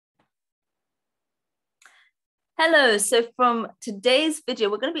Hello, so from today's video,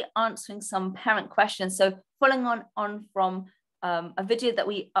 we're going to be answering some parent questions. So following on from a video that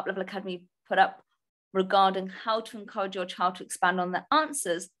we UpLevel Academy put up regarding how to encourage your child to expand on their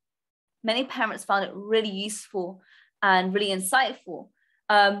answers, many parents found it really useful and really insightful,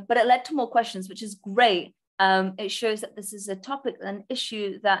 but it led to more questions, which is great. It shows that this is a topic, an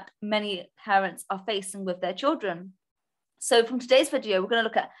issue that many parents are facing with their children. So from today's video, we're going to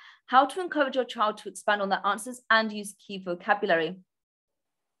look at how to encourage your child to expand on their answers and use key vocabulary.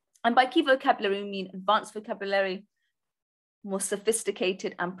 And by key vocabulary, we mean advanced vocabulary, more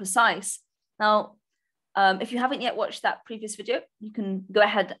sophisticated and precise. Now, if you haven't yet watched that previous video, you can go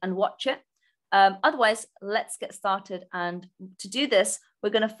ahead and watch it. Otherwise, let's get started. And to do this, we're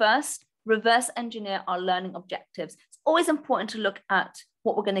going to first reverse engineer our learning objectives. It's always important to look at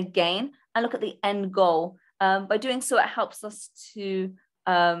what we're going to gain and look at the end goal. By doing so, it helps us to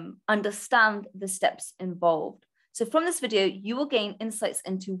understand the steps involved. So from this video, you will gain insights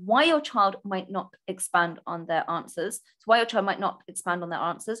into why your child might not expand on their answers. So why your child might not expand on their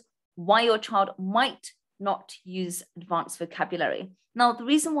answers, why your child might not use advanced vocabulary. Now, the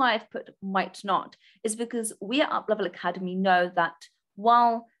reason why I've put might not is because we at UpLevel Academy know that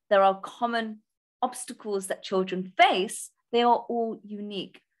while there are common obstacles that children face, they are all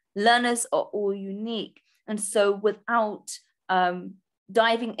unique. Learners are all unique. And so without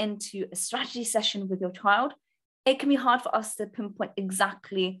diving into a strategy session with your child, it can be hard for us to pinpoint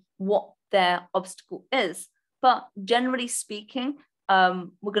exactly what their obstacle is. But generally speaking,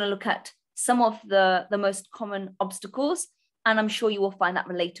 we're going to look at some of the most common obstacles, and I'm sure you will find that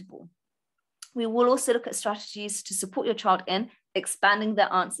relatable. We will also look at strategies to support your child in expanding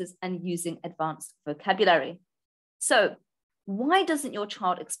their answers and using advanced vocabulary. So why doesn't your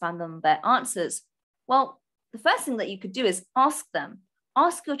child expand on their answers? Well, the first thing that you could do is ask them.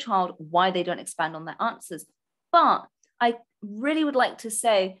 Ask your child why they don't expand on their answers. But I really would like to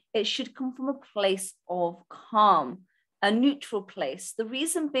say it should come from a place of calm, a neutral place. The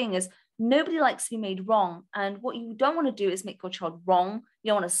reason being is nobody likes to be made wrong. And what you don't want to do is make your child wrong. You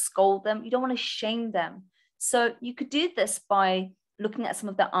don't want to scold them. You don't want to shame them. So you could do this by looking at some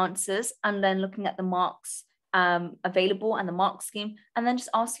of their answers and then looking at the marks available and the mark scheme, and then just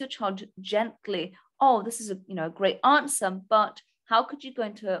ask your child gently, oh, this is a great answer, but how could you go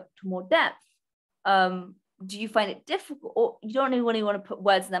into more depth? Do you find it difficult? Or you don't really want to put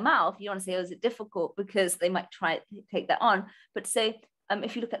words in their mouth. You don't want to say, oh, is it difficult? Because they might try to take that on. But say,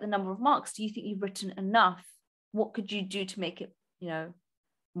 if you look at the number of marks, do you think you've written enough? What could you do to make it,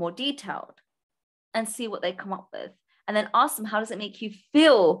 more detailed? And see what they come up with. And then ask them, how does it make you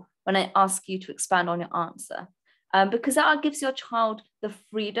feel when I ask you to expand on your answer? Because that gives your child the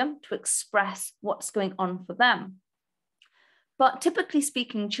freedom to express what's going on for them. But typically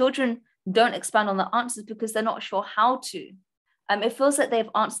speaking, children don't expand on their answers because they're not sure how to. It feels like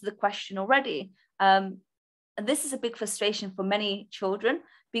they've answered the question already. And this is a big frustration for many children,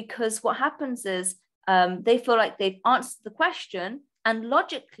 because what happens is they feel like they've answered the question, and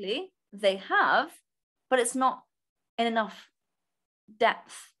logically they have, but it's not in enough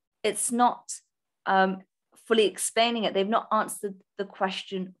depth. It's not fully explaining it. They've not answered the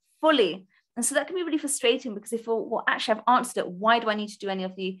question fully. And so that can be really frustrating, because they feel, well, actually, I've answered it. Why do I need to do any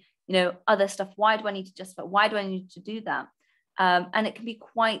of the other stuff? Why do I need to justify? Why do I need to do that? And it can be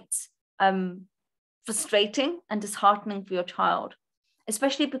quite frustrating and disheartening for your child,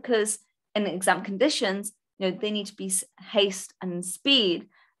 especially because in exam conditions, they need to be haste and speed.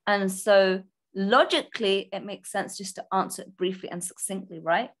 And so logically, it makes sense just to answer it briefly and succinctly,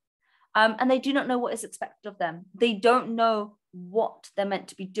 right? And they do not know what is expected of them. They don't know what they're meant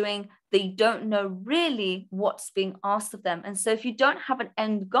to be doing. They don't know really what's being asked of them. And so if you don't have an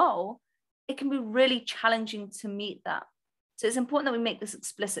end goal, it can be really challenging to meet that. So it's important that we make this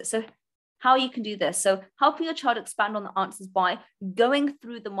explicit. So how you can do this. So helping your child expand on the answers by going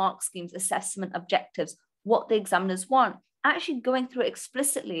through the mark schemes, assessment objectives, what the examiners want, actually going through it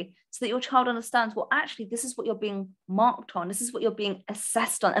explicitly so that your child understands, well, actually, this is what you're being marked on. This is what you're being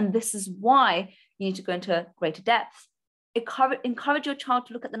assessed on. And this is why you need to go into greater depth. Encourage your child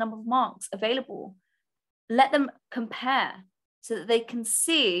to look at the number of marks available. Let them compare so that they can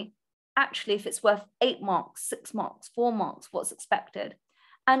see actually if it's worth 8 marks, 6 marks, 4 marks, what's expected.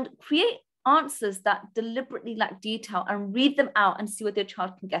 And create answers that deliberately lack detail and read them out and see whether your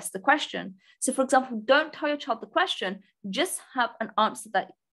child can guess the question. So for example, don't tell your child the question, just have an answer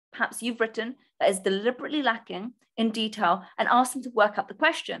that perhaps you've written that is deliberately lacking in detail, and ask them to work out the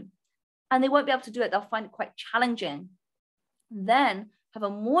question. And they won't be able to do it. They'll find it quite challenging. Then have a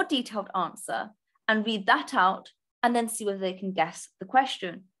more detailed answer and read that out, and then see whether they can guess the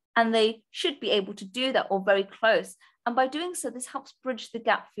question. and they should be able to do that or very close. And by doing so, this helps bridge the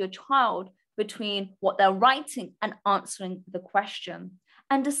gap for your child between what they're writing and answering the question.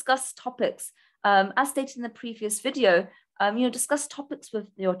 And discuss topics. As stated in the previous video, discuss topics with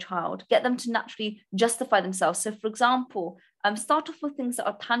your child, get them to naturally justify themselves. So for example, start off with things that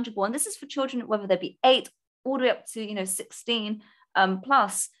are tangible. And this is for children, whether they be 8 all the way up to, 16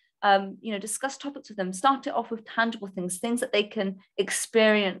 plus. Discuss topics with them. Start it off with tangible things that they can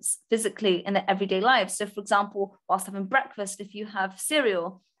experience physically in their everyday lives. So for example, whilst having breakfast, if you have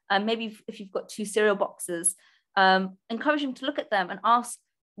cereal, maybe if you've got 2 cereal boxes, encourage them to look at them and ask,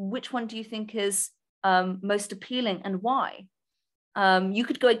 which one do you think is most appealing and why? You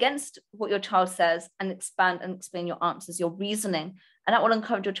could go against what your child says and expand and explain your answers, your reasoning, and that will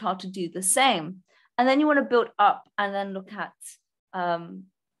encourage your child to do the same. And then you want to build up and then look at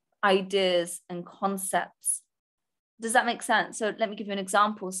ideas and concepts. Does that make sense? So let me give you an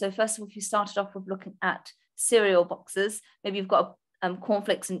example. So first of all, if you started off with looking at cereal boxes, maybe you've got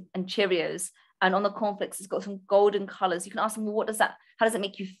cornflakes and Cheerios, and on the cornflakes it's got some golden colors. You can ask them, well, how does it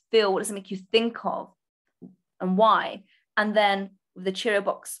make you feel? What does it make you think of, and why? And then with the Cheerio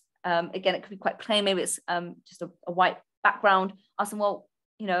box, again, it could be quite plain. Maybe it's just a white background. Ask them, well,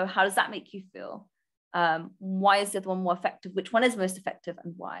 how does that make you feel? Why is the other one more effective? Which one is most effective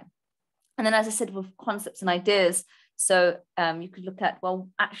and why? And then, as I said, with concepts and ideas, so you could look at, well,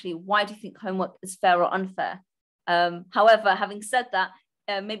 actually, why do you think homework is fair or unfair? However, having said that,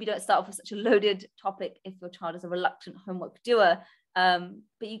 maybe don't start off with such a loaded topic if your child is a reluctant homework doer, but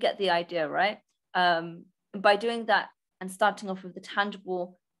you get the idea, right? By doing that and starting off with the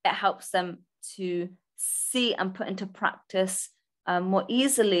tangible, it helps them to see and put into practice more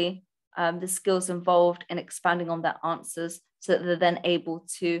easily the skills involved in expanding on their answers, so that they're then able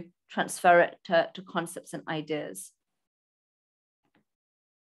to transfer it to concepts and ideas.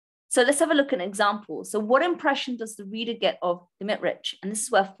 So let's have a look at an example. So what impression does the reader get of Dimitrich? And this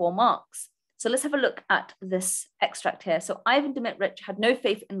is worth 4 marks. So let's have a look at this extract here. So Ivan Dimitrich had no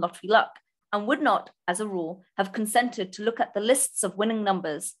faith in lottery luck and would not, as a rule, have consented to look at the lists of winning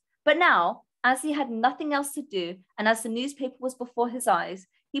numbers. But now, as he had nothing else to do, and as the newspaper was before his eyes,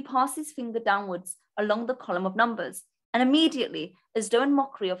 he passed his finger downwards along the column of numbers. And immediately, as though in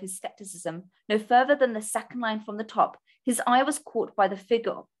mockery of his skepticism, no further than the second line from the top, his eye was caught by the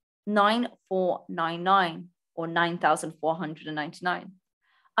figure 9499, or 9,499.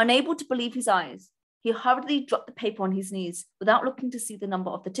 Unable to believe his eyes, he hurriedly dropped the paper on his knees without looking to see the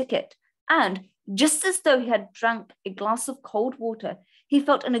number of the ticket. And just as though he had drank a glass of cold water, he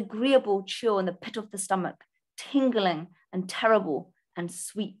felt an agreeable chill in the pit of the stomach, tingling and terrible and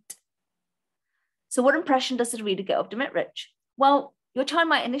sweet. So what impression does the reader get of Dimitrich? Well, your child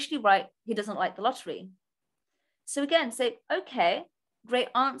might initially write, he doesn't like the lottery. So again, say, okay, great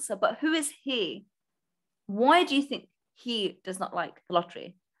answer, but who is he? Why do you think he does not like the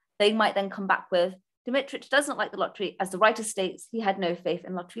lottery? They might then come back with, Dimitrich doesn't like the lottery, as the writer states he had no faith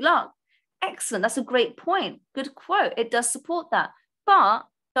in lottery luck. Excellent, that's a great point. Good quote, it does support that. But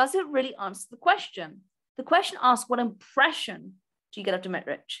does it really answer the question? The question asks, what impression do you get of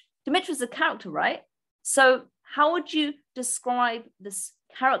Dimitrich? Dimitrich is a character, right? So how would you describe this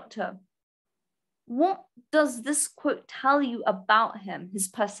character? What does this quote tell you about him, his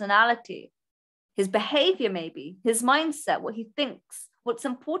personality, his behavior maybe, his mindset, what he thinks, what's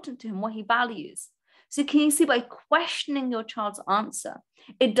important to him, what he values? So can you see, by questioning your child's answer,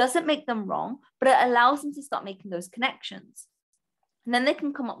 it doesn't make them wrong, but it allows them to start making those connections. And then they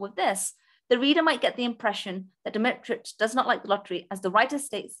can come up with this. The reader might get the impression that Dimitrich does not like the lottery, as the writer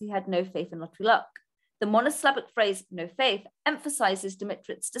states he had no faith in lottery luck. The monosyllabic phrase, no faith, emphasizes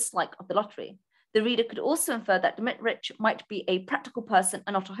Dimitrich's dislike of the lottery. The reader could also infer that Dimitrich might be a practical person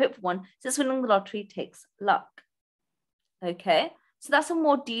and not a hopeful one, since winning the lottery takes luck. Okay, so that's a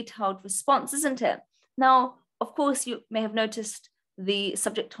more detailed response, isn't it? Now, of course, you may have noticed the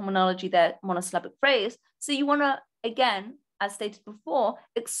subject terminology there, monosyllabic phrase. So you want to, again, as stated before,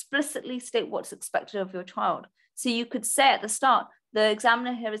 explicitly state what's expected of your child. So you could say at the start, the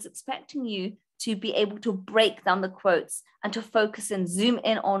examiner here is expecting you to be able to break down the quotes and to focus and zoom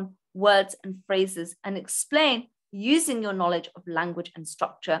in on words and phrases and explain using your knowledge of language and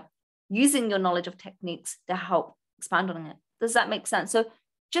structure, using your knowledge of techniques to help expand on it. Does that make sense? So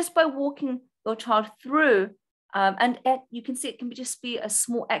just by walking your child through, you can see it can just be a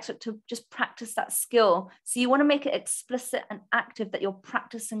small excerpt to just practice that skill. So you want to make it explicit and active that you're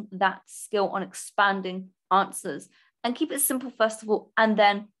practicing that skill on expanding answers, and keep it simple first of all, and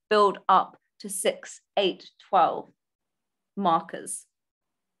then build up to 6, 8, 12 markers.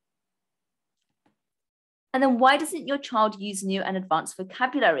 And then why doesn't your child use new and advanced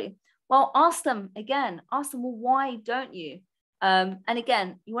vocabulary? Well, ask them, well, why don't you? And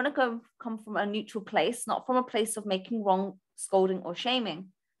again, you want to come from a neutral place, not from a place of making wrong, scolding, or shaming.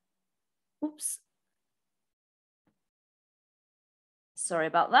 Oops. Sorry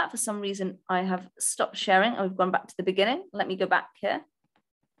about that. For some reason, I have stopped sharing and we've gone back to the beginning. Let me go back here.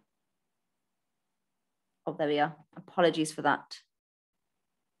 Oh, there we are. Apologies for that.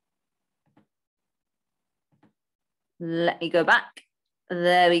 Let me go back.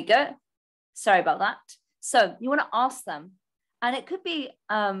 There we go. Sorry about that. So you want to ask them, and it could be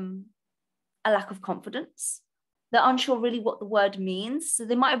a lack of confidence. They're unsure really what the word means. So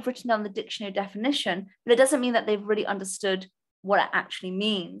they might have written down the dictionary definition, but it doesn't mean that they've really understood what it actually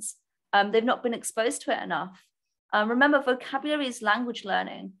means. They've not been exposed to it enough. Remember, vocabulary is language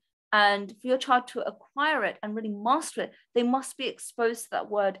learning. And for your child to acquire it and really master it, they must be exposed to that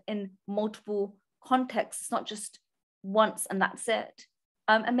word in multiple contexts. It's not just once and that's it.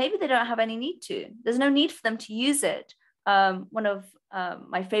 And maybe they don't have any need to. There's no need for them to use it. One of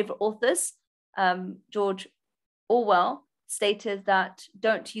my favorite authors, George Orwell, stated that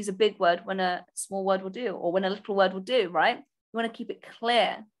don't use a big word when a small word will do, or when a little word will do, right? You want to keep it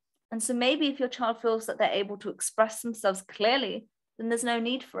clear. And so maybe if your child feels that they're able to express themselves clearly, then there's no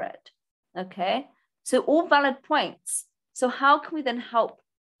need for it, okay? So all valid points. So how can we then help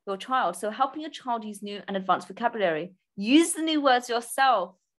your child? So helping your child use new and advanced vocabulary. Use the new words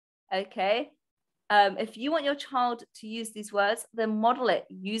yourself, okay? If you want your child to use these words, then model it,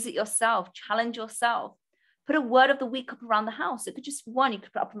 use it yourself, challenge yourself. Put a word of the week up around the house. It could just be one you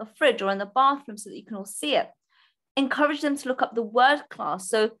could put up on the fridge or in the bathroom so that you can all see it. Encourage them to look up the word class.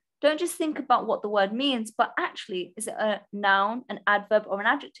 So don't just think about what the word means, but actually, is it a noun, an adverb, or an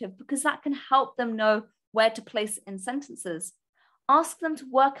adjective? Because that can help them know where to place it in sentences. Ask them to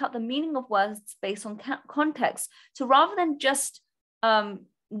work out the meaning of words based on context. So rather than just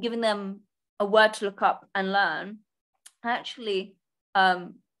giving them a word to look up and learn, actually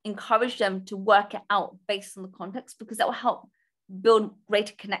encourage them to work it out based on the context, because that will help build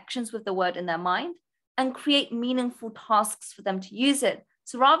greater connections with the word in their mind and create meaningful tasks for them to use it.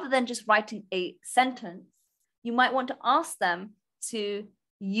 So rather than just writing a sentence, you might want to ask them to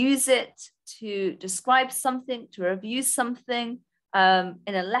use it to describe something, to review something in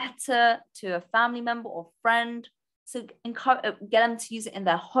a letter to a family member or friend. So get them to use it in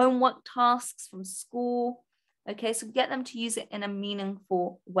their homework tasks from school. Okay, so get them to use it in a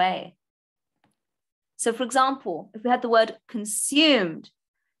meaningful way. So for example, if we had the word consumed,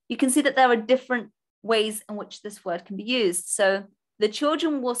 you can see that there are different ways in which this word can be used. So the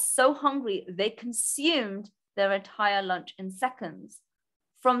children were so hungry, they consumed their entire lunch in seconds.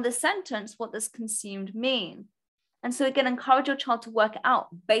 From the sentence, what does consumed mean? And so again, encourage your child to work it out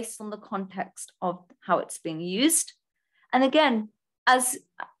based on the context of how it's being used. And again, as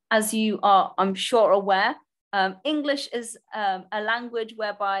you are, I'm sure, aware, English is a language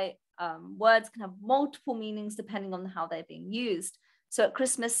whereby words can have multiple meanings depending on how they're being used. So at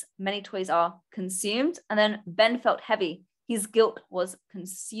Christmas, many toys are consumed, and then Ben felt heavy. His guilt was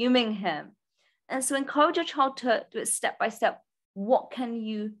consuming him. And so encourage your child to do it step by step. What can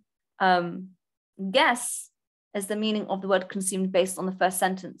you guess as the meaning of the word consumed based on the first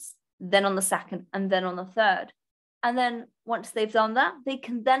sentence, then on the second, and then on the third? And then once they've done that, they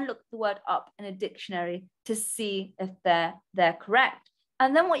can then look the word up in a dictionary to see if they're correct.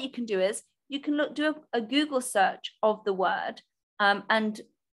 And then what you can do is you can do a Google search of the word and,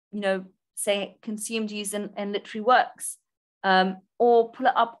 say consumed used in literary works, or pull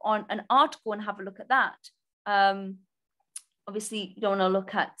it up on an article and have a look at that. Obviously, you don't want to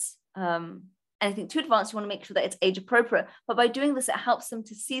look at anything too advanced. You want to make sure that it's age appropriate. But by doing this, it helps them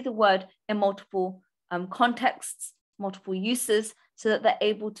to see the word in multiple contexts, multiple uses, so that they're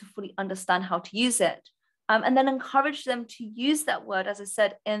able to fully understand how to use it. And then encourage them to use that word, as I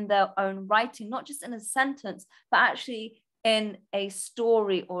said, in their own writing, not just in a sentence, but actually in a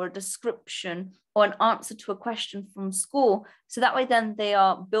story or a description or an answer to a question from school. So that way then they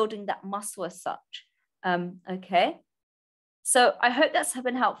are building that muscle as such. Okay. So I hope that's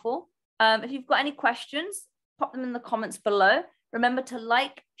been helpful. If you've got any questions, pop them in the comments below. Remember to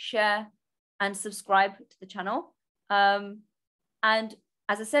like, share, and subscribe to the channel. And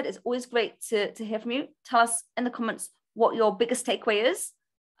as I said, it's always great to hear from you. Tell us in the comments what your biggest takeaway is.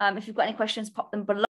 If you've got any questions, pop them below.